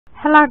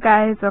Hello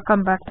guys,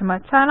 welcome back to my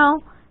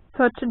channel.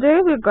 So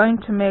today we're going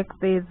to make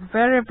this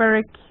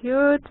very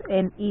cute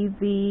and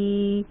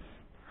easy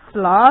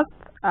sloth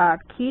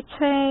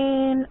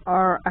keychain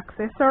or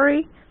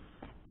accessory,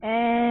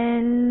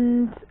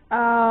 and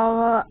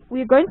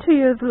we're going to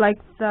use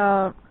like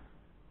the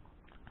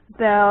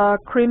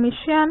creamy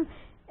yarn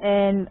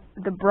and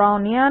the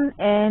brown yarn,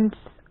 and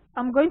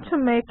I'm going to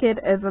make it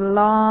as a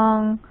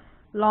long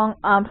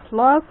arm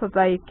sloth so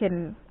that it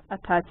can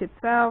attach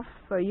itself,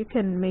 so you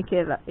can make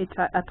it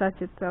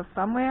attach itself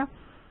somewhere.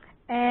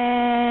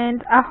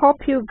 And I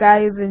hope you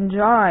guys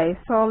enjoy,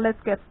 so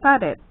let's get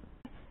started.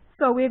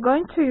 So we're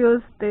going to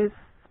use this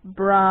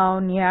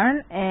brown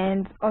yarn,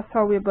 and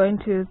also we're going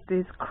to use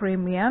this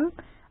cream yarn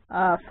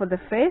for the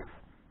face,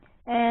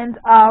 and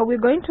we're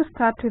going to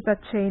start with a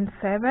chain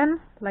 7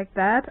 like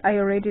that. I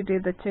already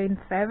did the chain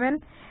 7,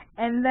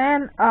 and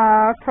then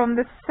from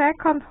the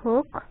second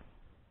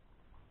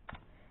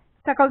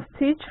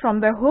stitch from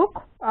the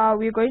hook,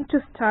 we're going to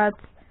start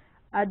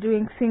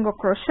doing single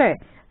crochet.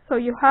 So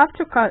you have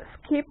to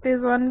skip this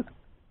one,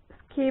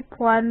 skip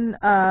one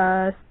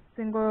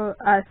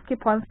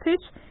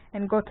stitch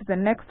and go to the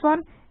next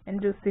one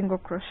and do single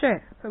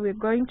crochet. So we're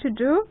going to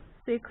do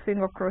 6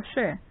 single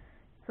crochet.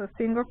 So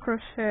single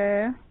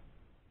crochet,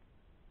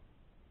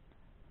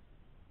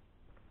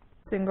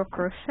 single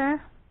crochet,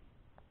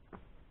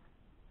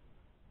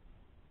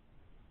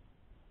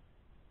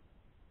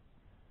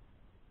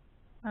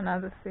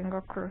 another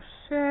single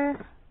crochet,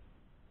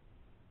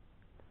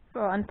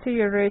 so until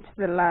you reach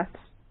the last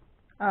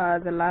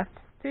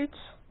stitch,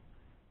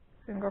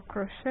 single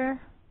crochet,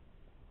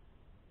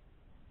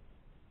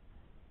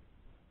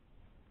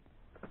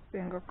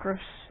 single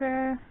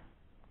crochet,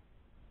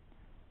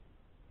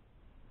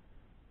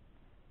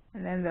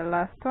 and then the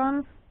last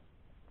one,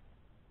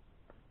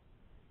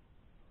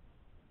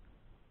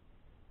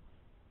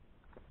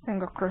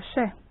 single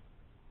crochet.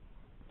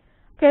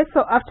 Okay,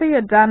 so after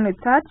you're done with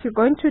that, you're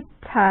going to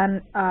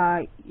turn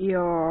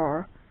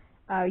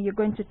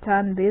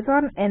this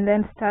one and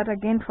then start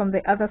again from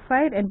the other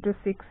side and do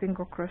 6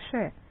 single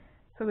crochet.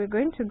 So we're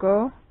going to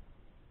go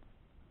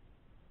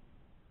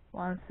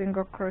 1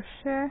 single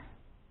crochet,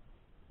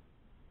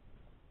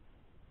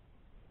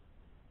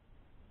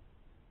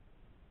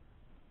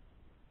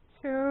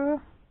 2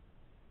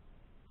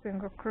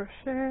 single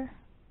crochet,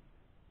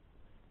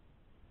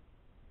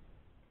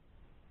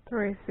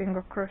 3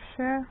 single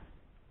crochet,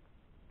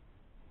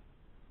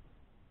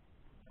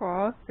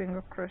 4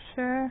 single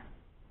crochet,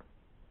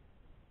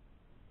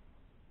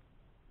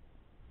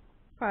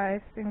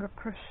 5 single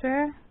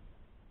crochet,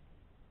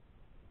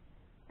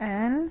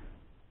 and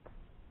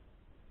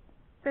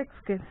 6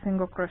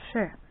 single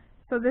crochet.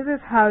 So this is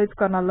how it's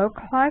gonna look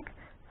like.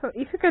 So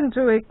if you can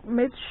do it,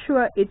 make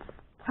sure it's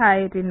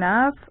tight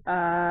enough.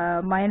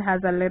 Mine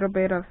has a little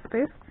bit of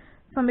space,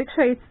 so make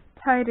sure it's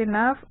tight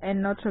enough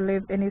and not to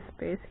leave any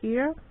space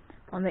here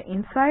on the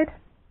inside.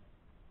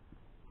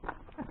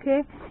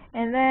 Okay,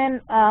 and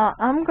then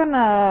I'm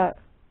gonna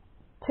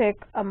take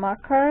a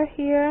marker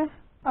here.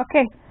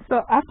 Okay,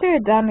 so after you're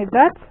done with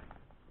that,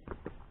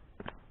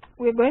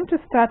 we're going to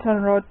start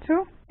on row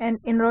 2, and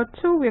in row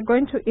 2 we're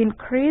going to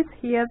increase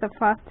here the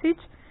first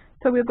stitch.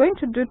 So we're going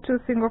to do 2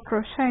 single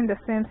crochet in the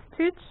same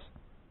stitch,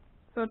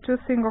 so 2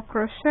 single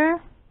crochet,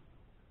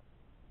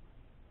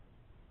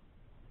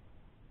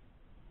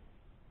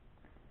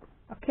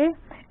 okay,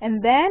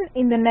 and then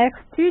in the next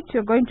stitch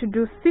you're going to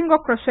do single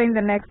crochet in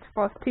the next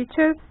 4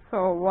 stitches.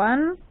 So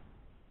 1,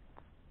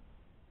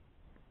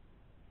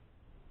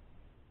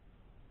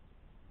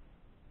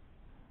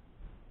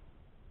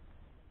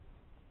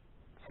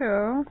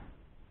 2,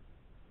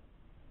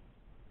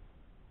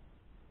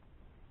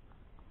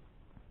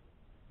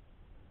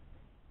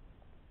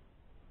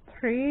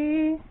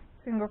 3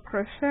 single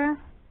crochet,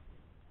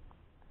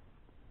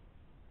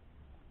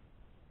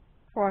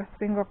 4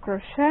 single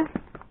crochet,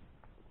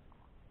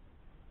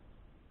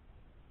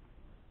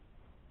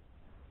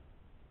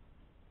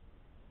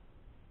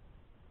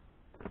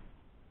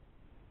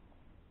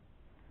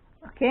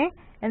 okay,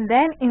 and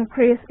then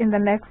increase in the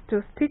next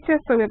 2 stitches.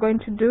 So we're going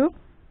to do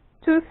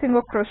 2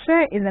 single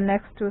crochet in the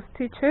next 2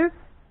 stitches.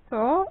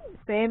 So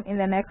same in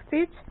the next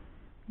stitch,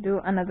 do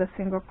another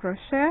single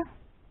crochet.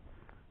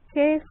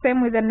 Okay,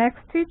 same with the next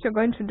stitch, you're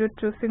going to do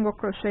 2 single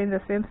crochet in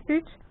the same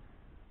stitch.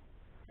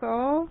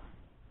 So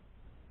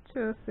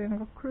 2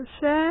 single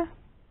crochet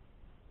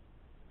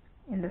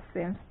in the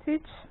same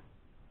stitch.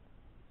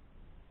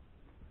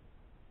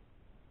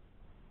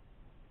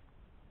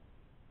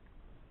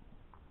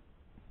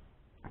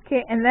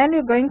 Okay, and then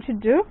you're going to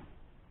do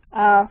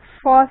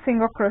 4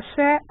 single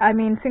crochet,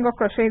 single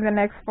crochet in the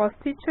next 4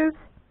 stitches.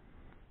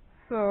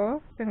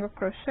 So single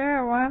crochet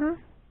 1,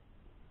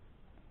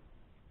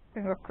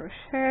 single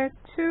crochet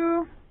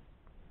 2,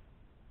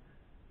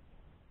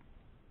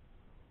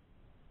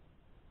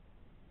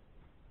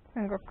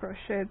 single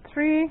crochet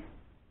 3,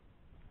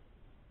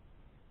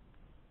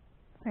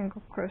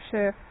 single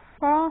crochet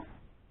 4,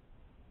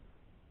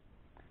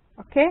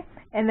 okay,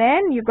 and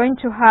then you're going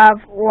to have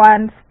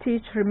 1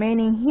 stitch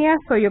remaining here,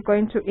 so you're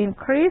going to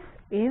increase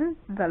in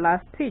the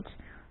last stitch.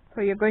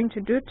 So you're going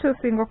to do 2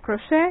 single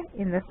crochet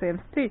in the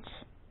same stitch.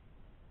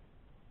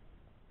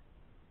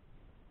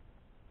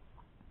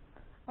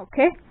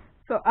 Okay,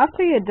 so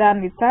after you're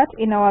done with that,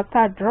 in our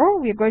third row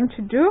we're going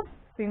to do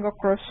single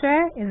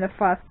crochet in the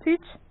first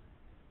stitch.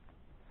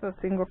 So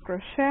single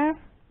crochet,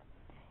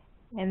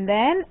 and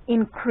then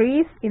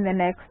increase in the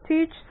next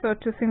stitch, so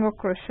 2 single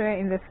crochet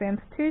in the same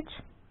stitch.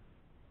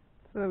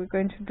 So we're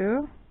going to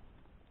do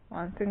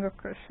 1 single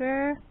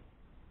crochet,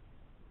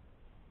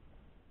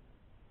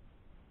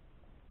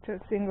 2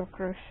 single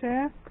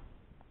crochet,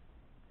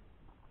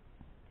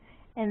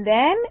 and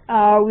then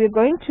we're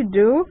going to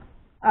do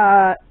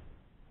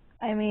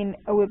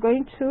we're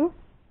going to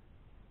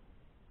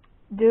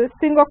do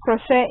single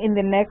crochet in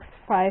the next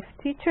 5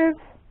 stitches.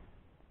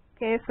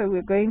 Okay, so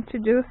we're going to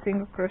do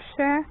single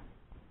crochet,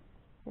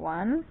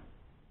 1,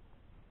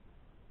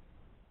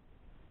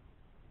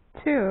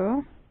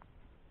 2,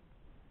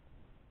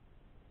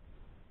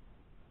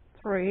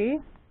 3,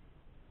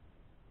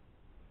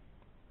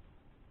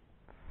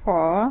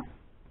 4,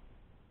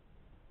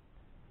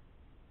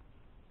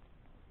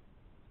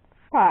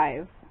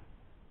 5.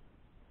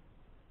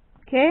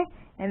 Okay,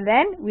 and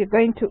then we're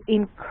going to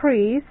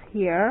increase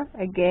here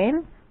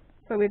again.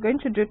 So we're going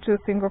to do 2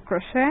 single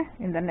crochet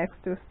in the next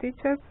 2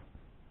 stitches.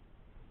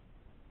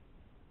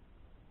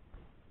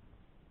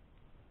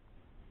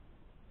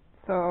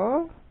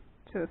 So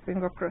 2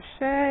 single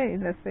crochet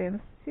in the same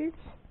stitch.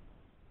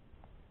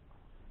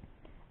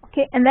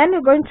 Okay, and then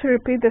we're going to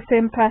repeat the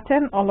same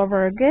pattern all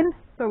over again.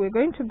 So we're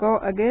going to go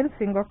again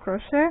single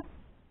crochet.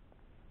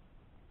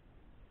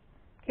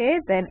 Okay,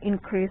 then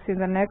increase in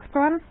the next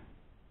one.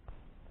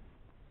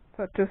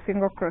 So 2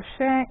 single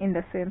crochet in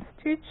the same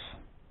stitch.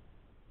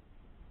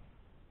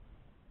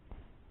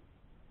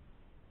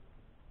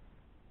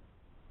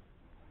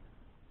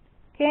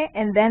 Okay,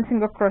 and then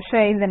single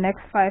crochet in the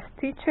next 5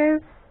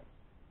 stitches.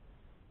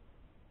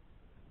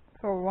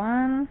 So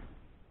 1,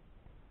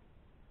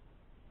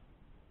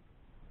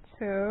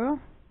 2,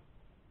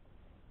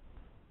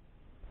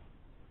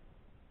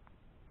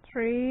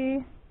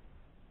 3,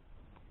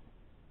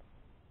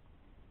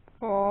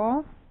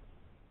 4,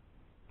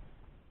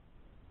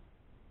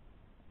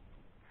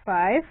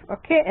 5.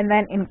 Okay, and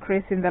then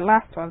increase in the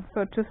last one.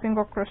 So 2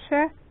 single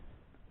crochet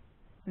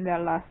in the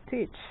last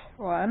stitch.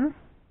 1,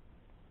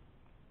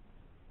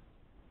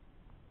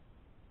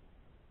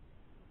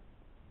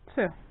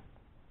 2.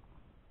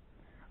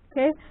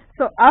 Okay,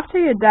 so after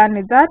you're done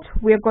with that,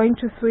 we're going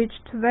to switch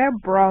to the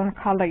brown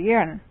color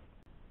yarn.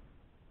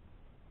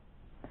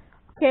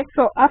 Okay,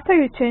 so after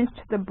you change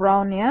to the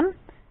brown yarn,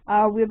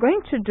 we're going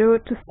to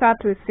start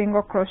with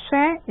single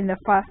crochet in the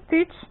first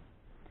stitch.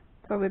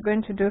 So we're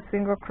going to do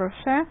single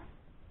crochet.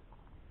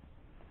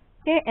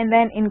 Okay, and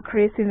then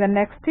increase in the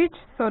next stitch.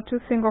 So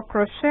 2 single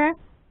crochet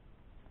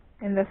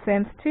in the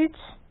same stitch.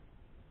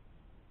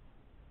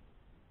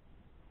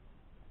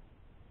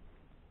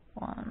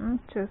 1,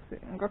 2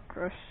 single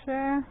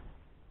crochet.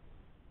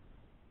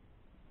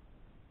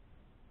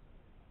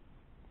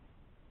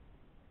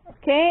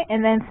 Okay,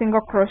 and then single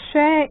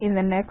crochet in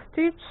the next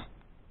stitch.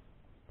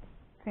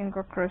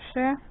 Single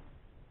crochet.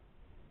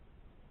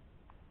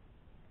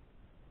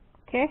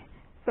 Okay,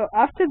 so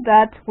after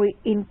that we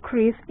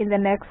increase in the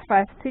next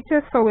 5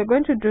 stitches. So we're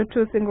going to do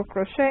 2 single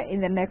crochet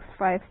in the next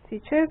 5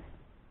 stitches.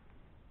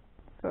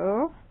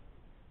 So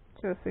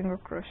 2 single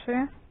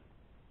crochet.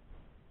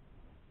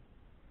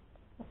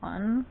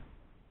 1,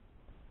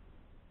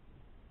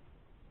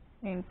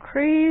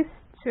 increase,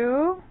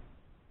 2,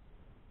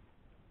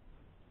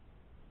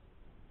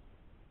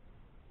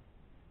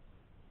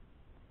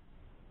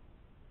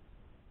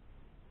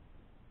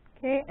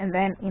 okay, and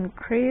then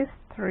increase,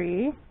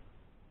 3,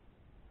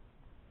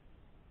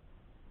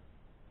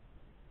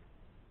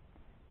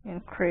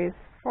 increase,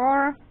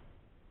 4,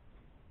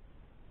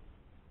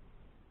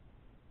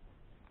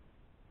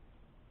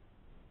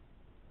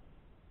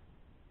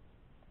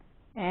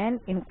 and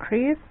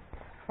increase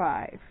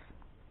 5.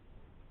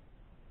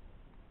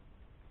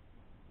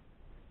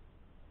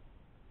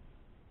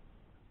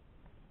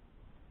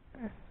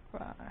 That's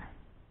 5.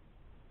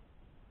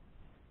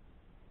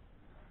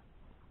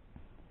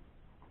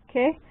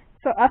 Okay,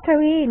 so after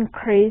we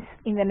increase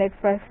in the next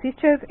 5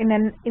 stitches, in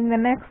the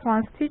next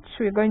 1 stitch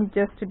we're going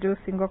just to do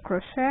single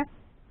crochet.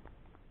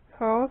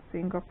 So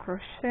single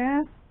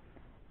crochet.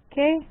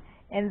 Okay,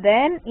 and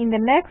then in the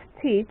next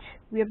stitch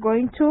we are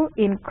going to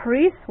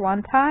increase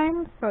 1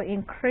 time. So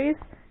increase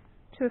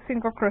 2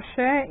 single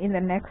crochet in the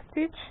next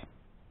stitch.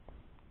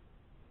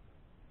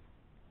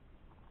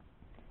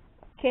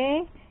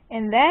 Okay,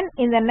 and then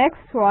in the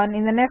next one,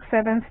 in the next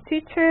 7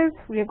 stitches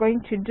we are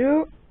going to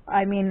do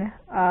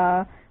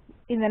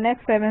in the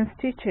next 7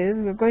 stitches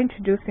we're going to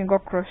do single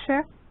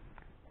crochet.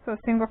 So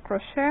single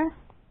crochet,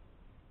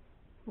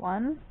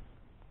 1,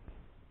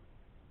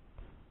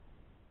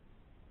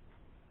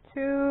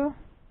 2,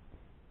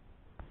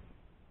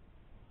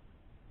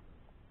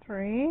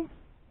 3,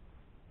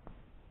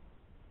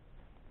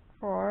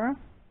 4,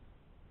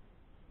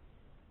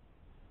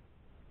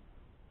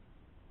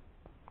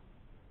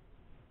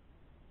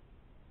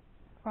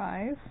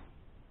 5,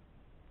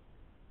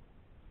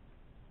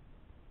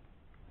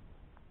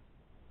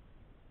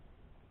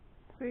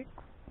 6,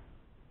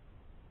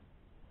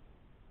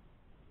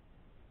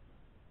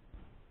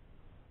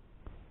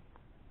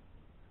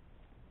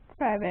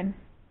 7.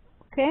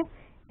 Okay,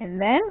 and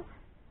then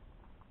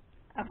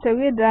after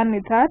we're done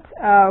with that,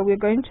 we're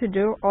going to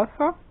do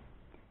also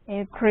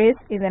increase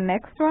in the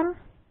next one.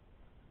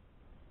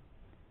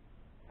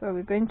 So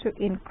we're going to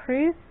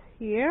increase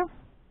here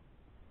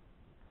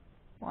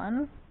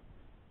 1,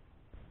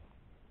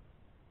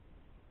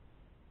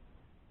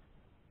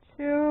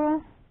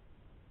 2.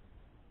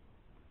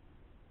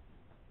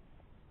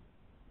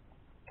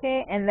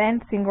 Okay, and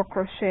then single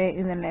crochet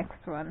in the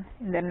next one,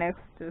 in the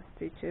next 2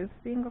 stitches.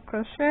 Single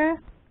crochet,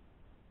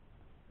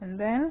 and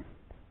then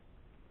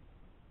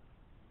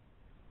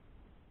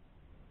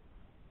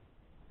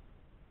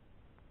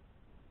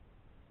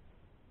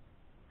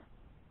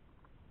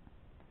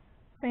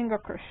single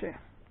crochet.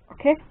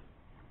 Okay,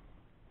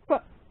 so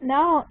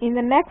now in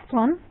the next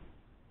one,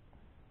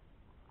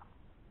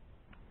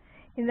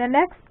 in the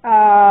next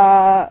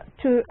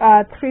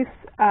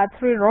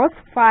 3 rows,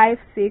 5,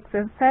 6,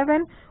 and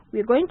 7,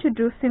 we're going to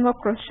do single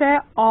crochet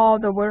all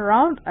the way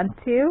around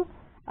until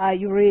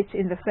you reach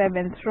in the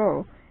 7th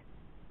row.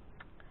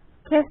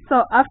 Okay,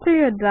 so after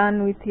you're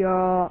done with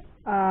your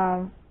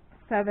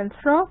 7th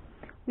row,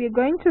 we're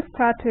going to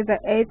start with the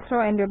 8th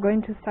row and you're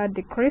going to start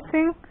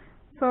decreasing.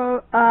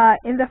 So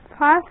in the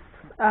first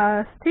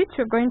stitch,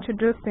 you're going to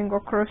do single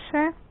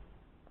crochet.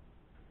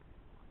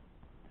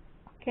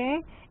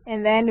 Okay,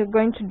 and then you're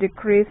going to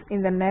decrease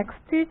in the next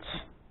stitch.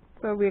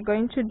 So we're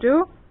going to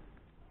do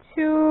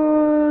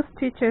 2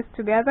 stitches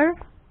together,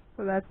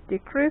 so that's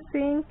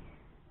decreasing,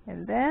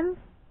 and then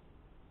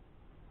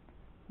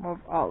move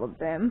all of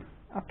them.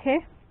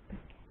 Okay,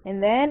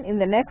 and then in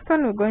the next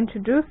one we're going to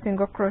do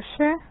single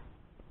crochet,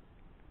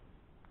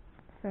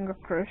 single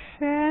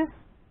crochet,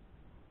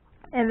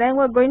 and then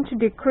we're going to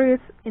decrease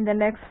in the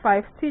next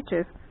 5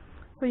 stitches.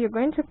 So you're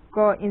going to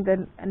go in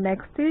the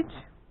next stitch,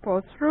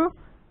 pull through,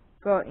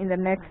 go in the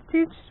next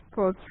stitch,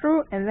 pull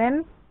through, and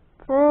then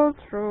pull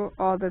through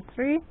all the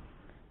 3.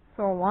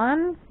 So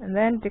 1, and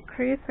then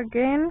decrease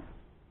again,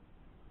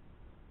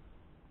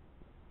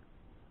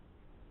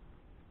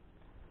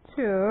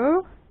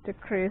 2,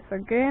 decrease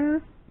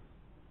again,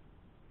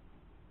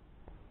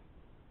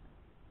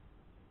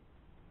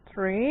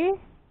 3,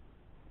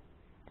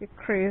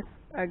 decrease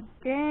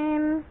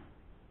again,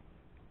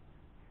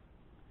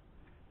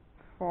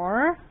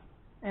 4,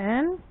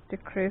 and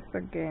decrease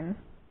again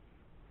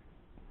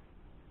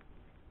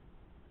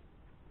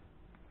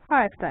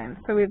 5 times.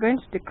 So we're going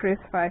to decrease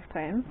 5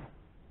 times.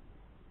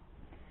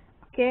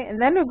 Okay,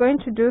 and then we're going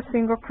to do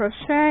single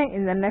crochet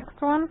in the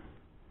next one,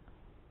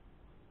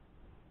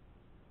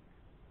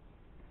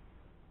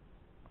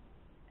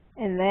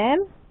 and then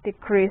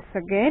decrease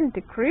again,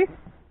 decrease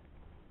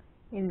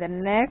in the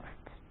next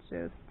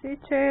 2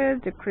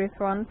 stitches, decrease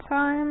 1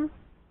 time.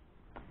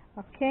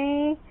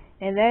 Okay,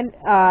 and then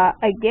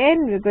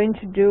again we're going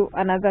to do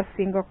another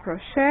single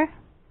crochet,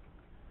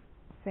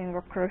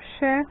 single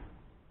crochet,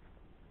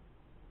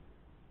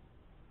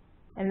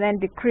 and then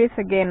decrease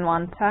again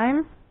 1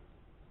 time.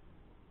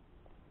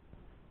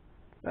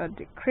 So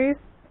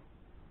decrease,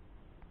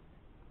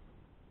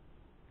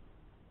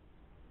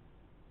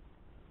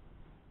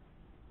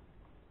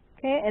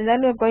 okay, and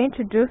then we're going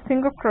to do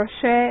single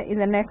crochet in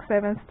the next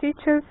 7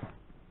 stitches.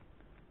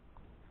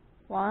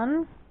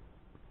 1,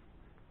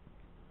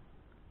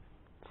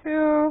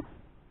 2,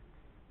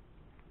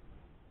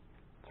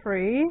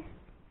 3,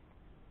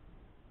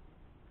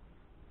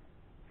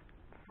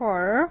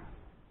 4,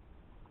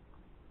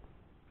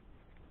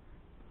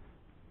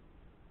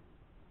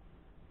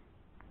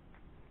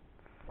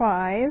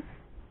 5,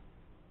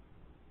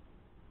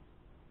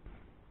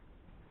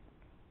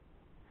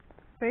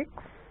 6,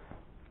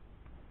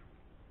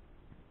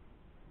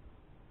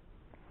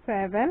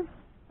 7,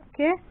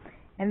 okay,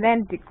 and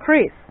then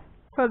decrease.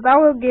 So that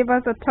will give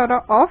us a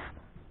total of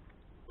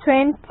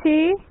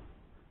 20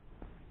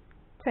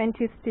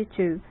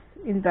 stitches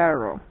in the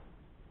row.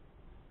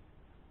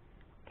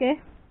 Okay.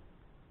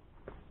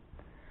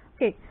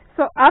 Okay,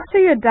 so after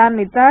you're done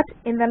with that,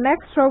 in the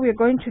next row we're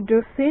going to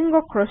do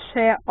single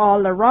crochet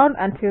all around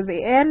until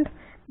the end.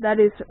 That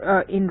is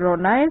in row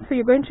 9. So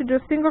you're going to do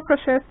single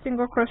crochet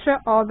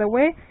all the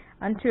way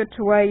until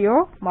to where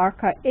your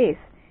marker is.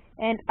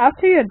 And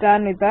after you're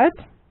done with that,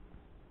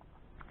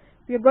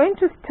 we're going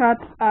to start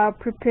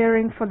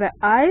preparing for the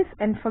eyes.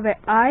 And for the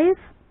eyes,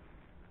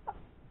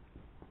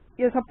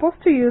 you're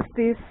supposed to use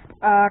these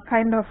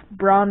kind of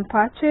brown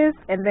patches,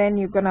 and then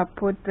you're gonna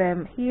put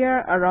them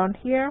here, around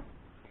here.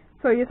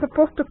 So you're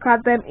supposed to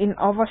cut them in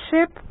oval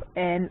shape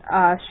and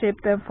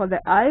shape them for the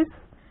eyes.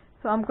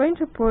 So I'm going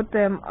to put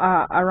them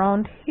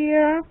around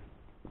here,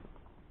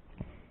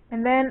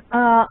 and then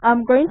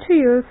I'm going to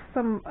use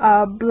some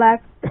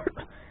black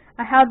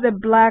I have the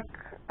black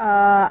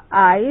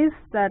eyes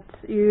that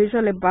you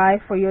usually buy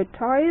for your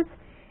toys,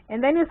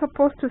 and then you're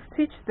supposed to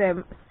stitch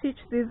them. Stitch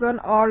this one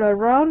all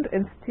around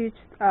and stitch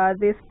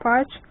this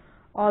patch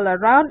all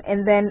around,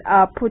 and then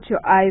put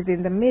your eyes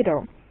in the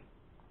middle.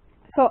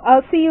 So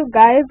I'll see you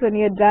guys when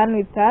you're done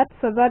with that.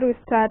 So that we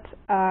start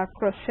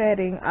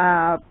crocheting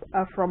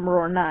from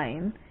row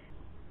 9.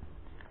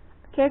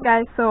 Okay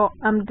guys, so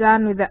I'm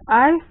done with the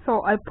eye.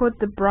 So I put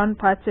the brown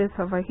patches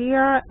over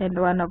here and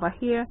one over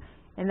here,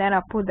 and then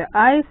I put the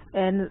eyes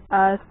and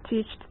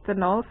stitched the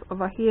nose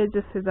over here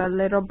just with a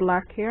little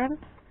black yarn.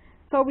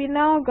 So we're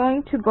now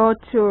going to go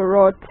to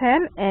row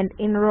 10, and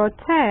in row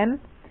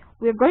 10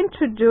 we're going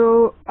to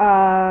do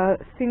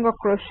single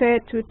crochet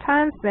 2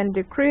 times, then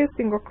decrease,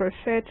 single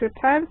crochet 2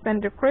 times, then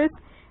decrease,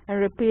 and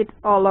repeat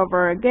all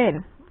over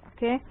again.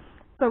 Okay,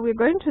 so we're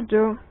going to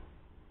do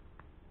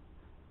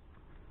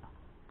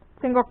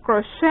single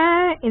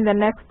crochet in the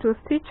next 2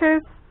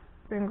 stitches,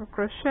 single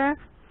crochet,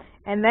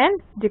 and then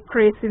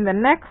decrease in the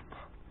next.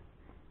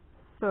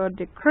 So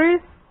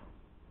decrease.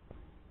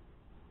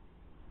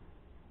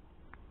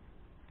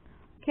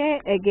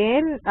 Okay,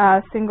 again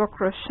single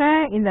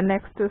crochet in the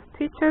next 2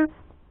 stitches.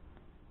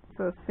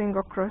 So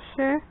single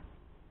crochet,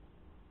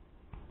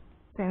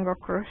 single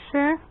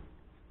crochet.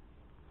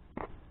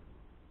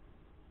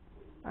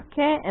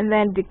 Okay, and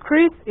then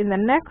decrease in the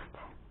next,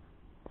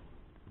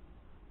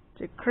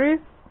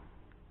 decrease.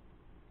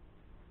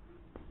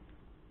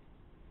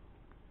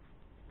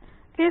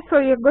 Okay, so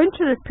you're going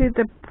to repeat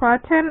the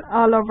pattern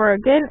all over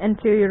again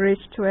until you reach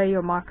to where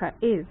your marker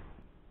is.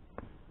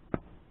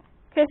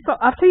 Okay, so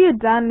after you're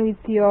done with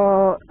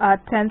your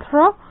 10th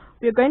row,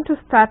 we're going to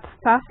start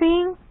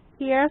stuffing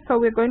here. So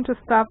we're going to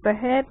stuff the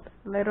head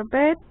a little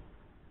bit.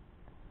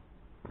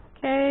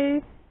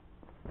 Okay,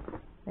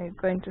 we're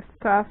going to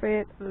stuff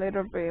it a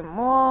little bit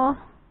more.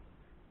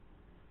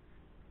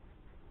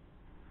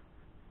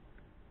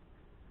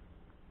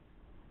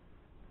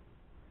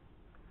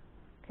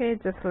 Okay,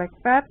 just like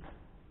that.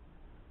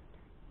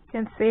 You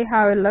can see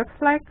how it looks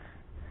like.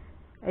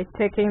 It's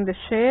taking the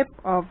shape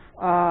of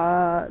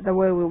the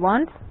way we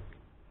want.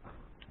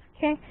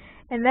 Okay,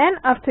 and then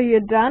after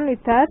you're done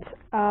with that,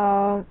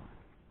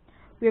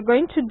 we're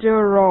going to do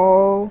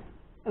row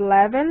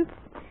 11,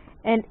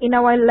 and in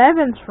our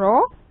 11th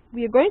row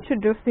we're going to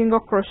do single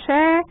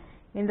crochet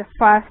in the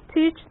first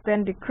stitch,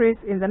 then decrease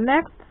in the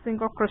next,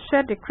 single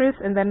crochet, decrease,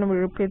 and then we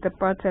repeat the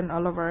pattern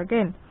all over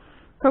again.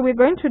 So we're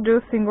going to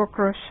do single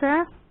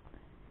crochet,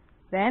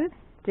 then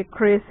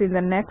decrease in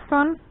the next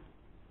one.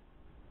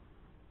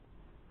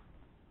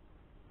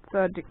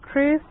 So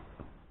decrease,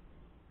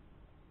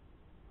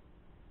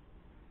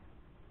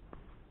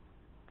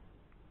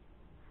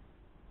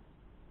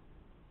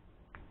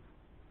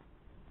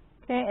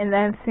 okay, and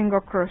then single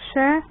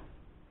crochet,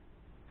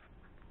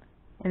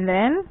 and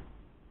then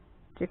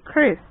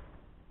decrease.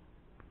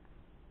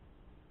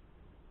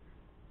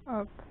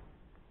 Up.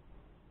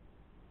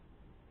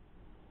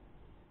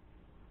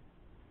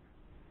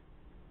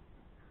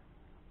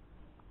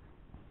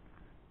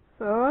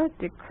 So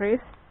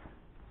decrease.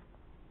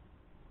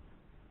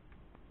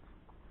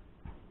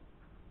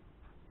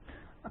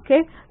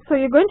 Okay, so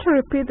you're going to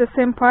repeat the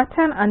same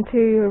pattern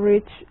until you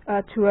reach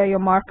to where your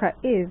marker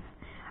is.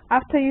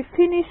 After you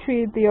finish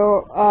with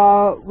your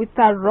with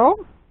that row,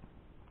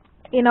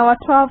 in our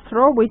 12th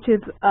row, which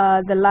is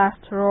the last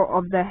row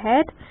of the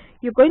head,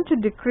 you're going to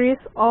decrease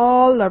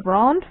all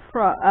around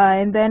for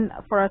and then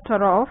for a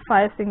total of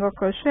 5 single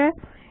crochet,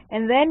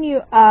 and then you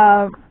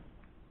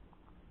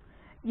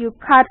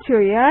cut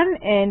your yarn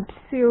and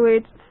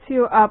sew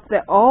up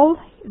the hole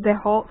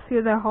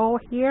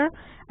here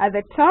at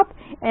the top,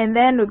 and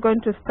then we're going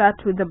to start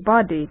with the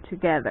body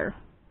together.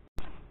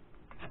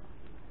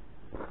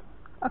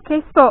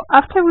 Okay, so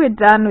after we're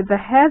done with the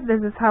head,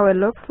 this is how it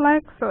looks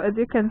like. So as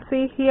you can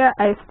see here,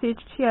 I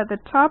stitched here at the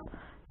top,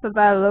 so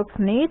that looks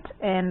neat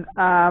and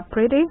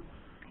pretty.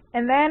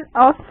 And then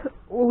also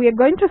we're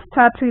going to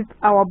start with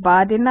our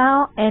body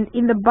now, and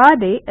in the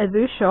body, as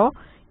usual,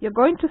 you're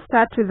going to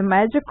start with the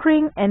magic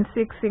ring and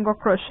 6 single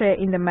crochet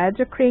in the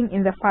magic ring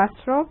in the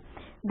first row.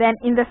 Then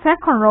in the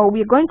second row,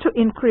 we're going to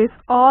increase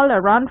all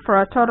around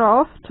for a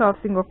total of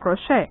 12 single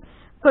crochet.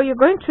 So you're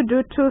going to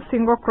do 2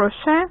 single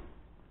crochet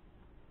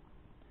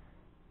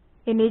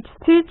in each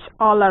stitch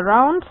all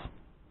around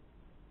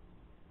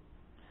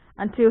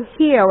until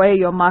here where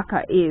your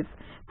marker is.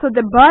 So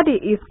the body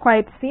is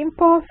quite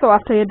simple. So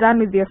after you're done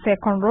with your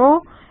second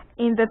row,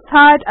 in the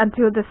 3rd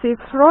until the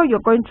 6th row,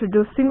 you're going to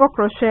do single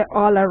crochet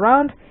all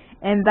around,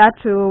 and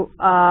that will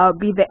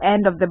be the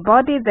end of the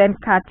body. Then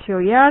cut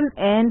your yarn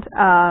and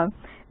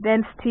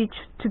then stitch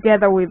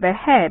together with the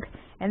head,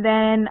 and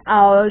then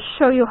I'll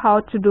show you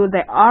how to do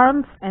the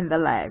arms and the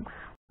legs.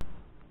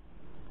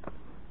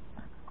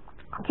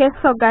 Okay,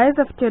 so guys,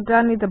 after you're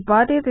done with the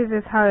body, this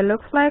is how it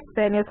looks like.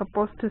 Then you're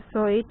supposed to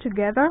sew it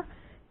together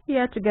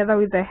here together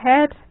with the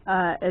head,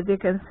 as you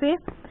can see.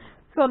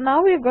 So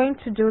now we're going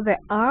to do the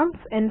arms,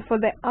 and for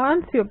the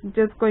arms you're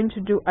just going to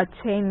do a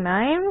chain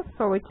 9,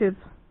 so which is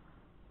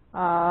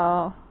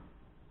 1,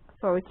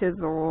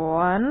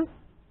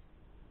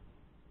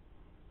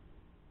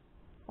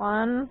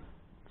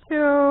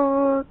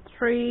 2,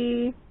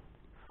 3,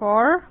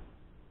 4,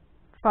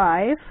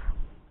 5,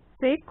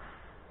 6,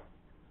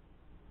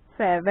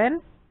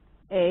 7,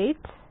 8,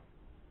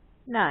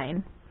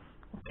 9.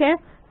 Okay,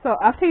 So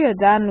after you're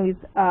done with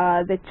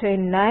the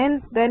chain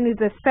 9, then with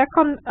the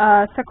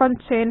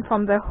second chain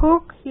from the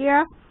hook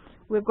here,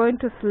 we're going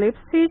to slip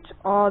stitch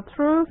all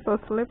through. So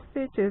slip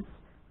stitch is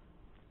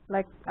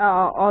like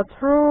all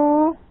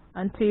through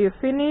until you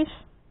finish,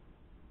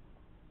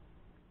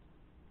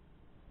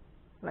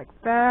 like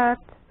that.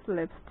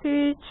 Slip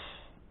stitch,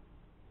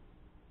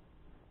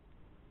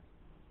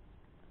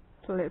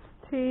 slip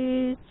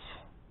stitch,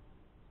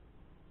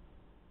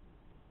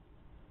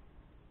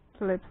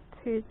 slip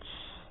stitch,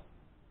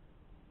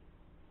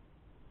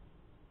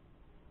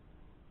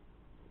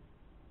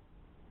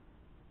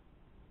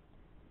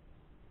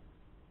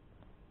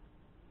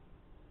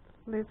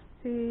 slip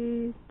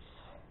stitch,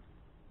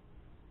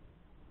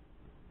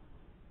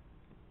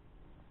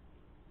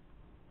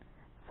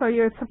 so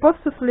you're supposed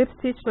to slip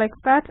stitch like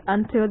that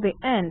until the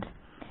end.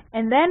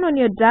 And then when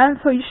you're done,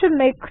 so you should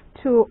make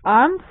 2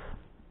 arms,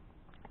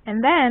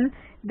 and then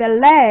the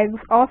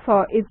legs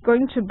also is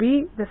going to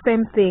be the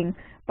same thing,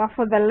 but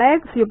for the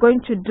legs you're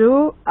going to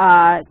do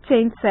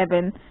chain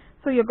 7.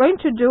 So you're going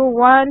to do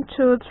 1,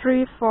 2,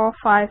 3, 4,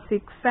 5,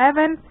 6,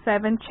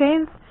 7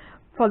 chains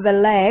for the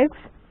legs,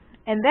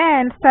 and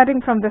then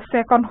starting from the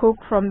second hook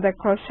from the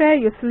crochet,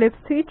 you slip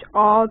stitch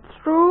all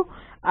through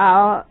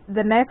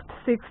the next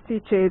 6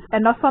 stitches,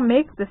 and also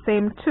make the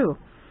same 2.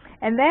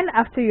 And then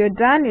after you're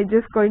done, you're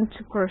just going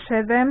to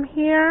crochet them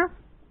here,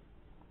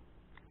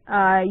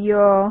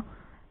 your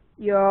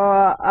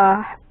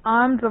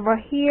arms over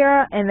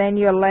here, and then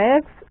your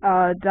legs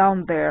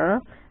down there,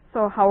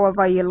 so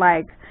however you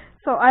like.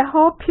 So I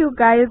hope you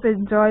guys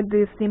enjoyed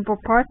this simple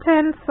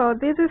pattern. So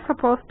this is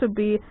supposed to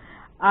be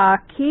a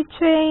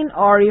keychain,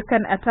 or you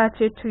can attach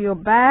it to your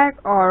bag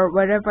or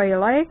wherever you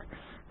like.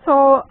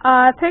 So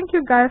thank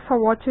you guys for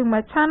watching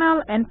my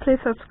channel, and please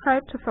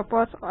subscribe to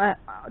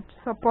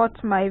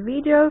support my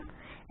videos,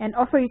 and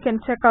also you can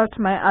check out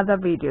my other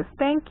videos.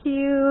 Thank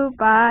you.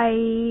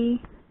 Bye.